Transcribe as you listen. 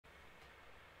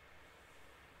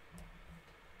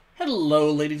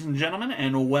Hello, ladies and gentlemen,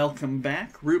 and welcome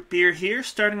back. Root Beer here,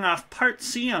 starting off Part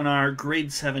C on our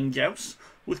Grade 7 Gauss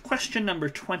with question number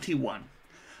 21.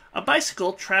 A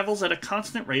bicycle travels at a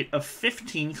constant rate of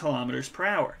 15 kilometers per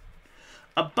hour.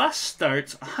 A bus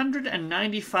starts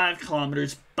 195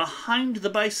 kilometers behind the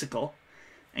bicycle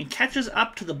and catches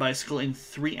up to the bicycle in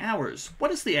 3 hours.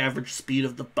 What is the average speed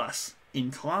of the bus in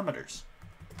kilometers?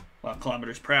 Well,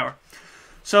 kilometers per hour.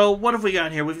 So what have we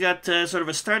got here? We've got sort of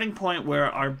a starting point where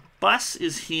our bus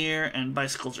is here and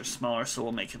bicycles are smaller, so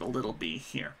we'll make it a little b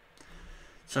here.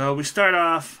 So we start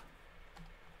off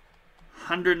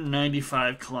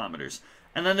 195 kilometers.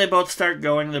 And then they both start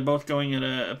going. They're both going at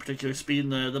a particular speed.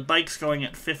 And the bike's going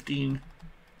at 15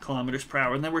 kilometers per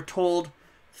hour. And then we're told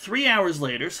 3 hours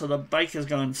later, so the bike has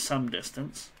gone some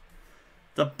distance,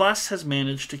 the bus has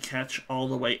managed to catch all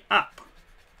the way up.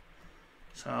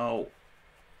 So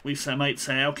we might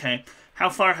say, okay, how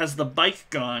far has the bike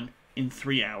gone in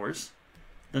 3 hours?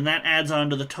 Then that adds on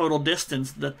to the total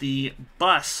distance that the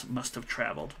bus must have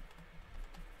traveled.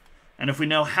 And if we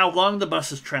know how long the bus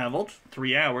has traveled,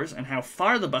 3 hours, and how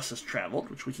far the bus has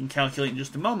traveled, which we can calculate in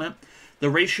just a moment,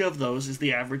 the ratio of those is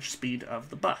the average speed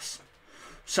of the bus.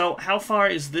 So how far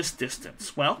is this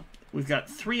distance? Well, we've got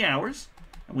 3 hours,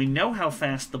 and we know how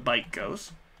fast the bike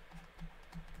goes.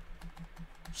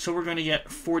 So we're going to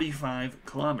get 45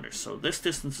 kilometers. So this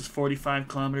distance is 45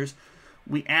 kilometers.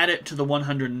 We add it to the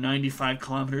 195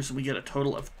 kilometers, and we get a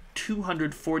total of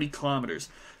 240 kilometers.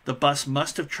 The bus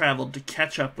must have traveled to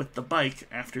catch up with the bike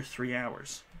after 3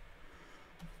 hours.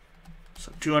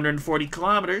 So 240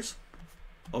 kilometers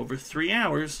over 3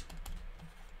 hours.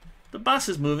 The bus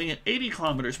is moving at 80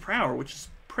 kilometers per hour, which is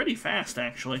pretty fast,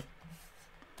 actually.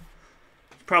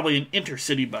 It's probably an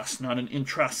intercity bus, not an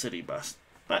intra-city bus.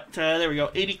 But there we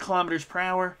go, 80 kilometers per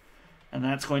hour, and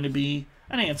that's going to be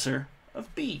an answer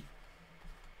of B.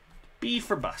 B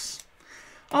for bus.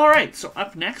 All right, so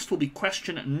up next will be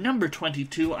question number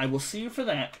 22. I will see you for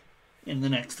that in the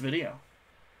next video.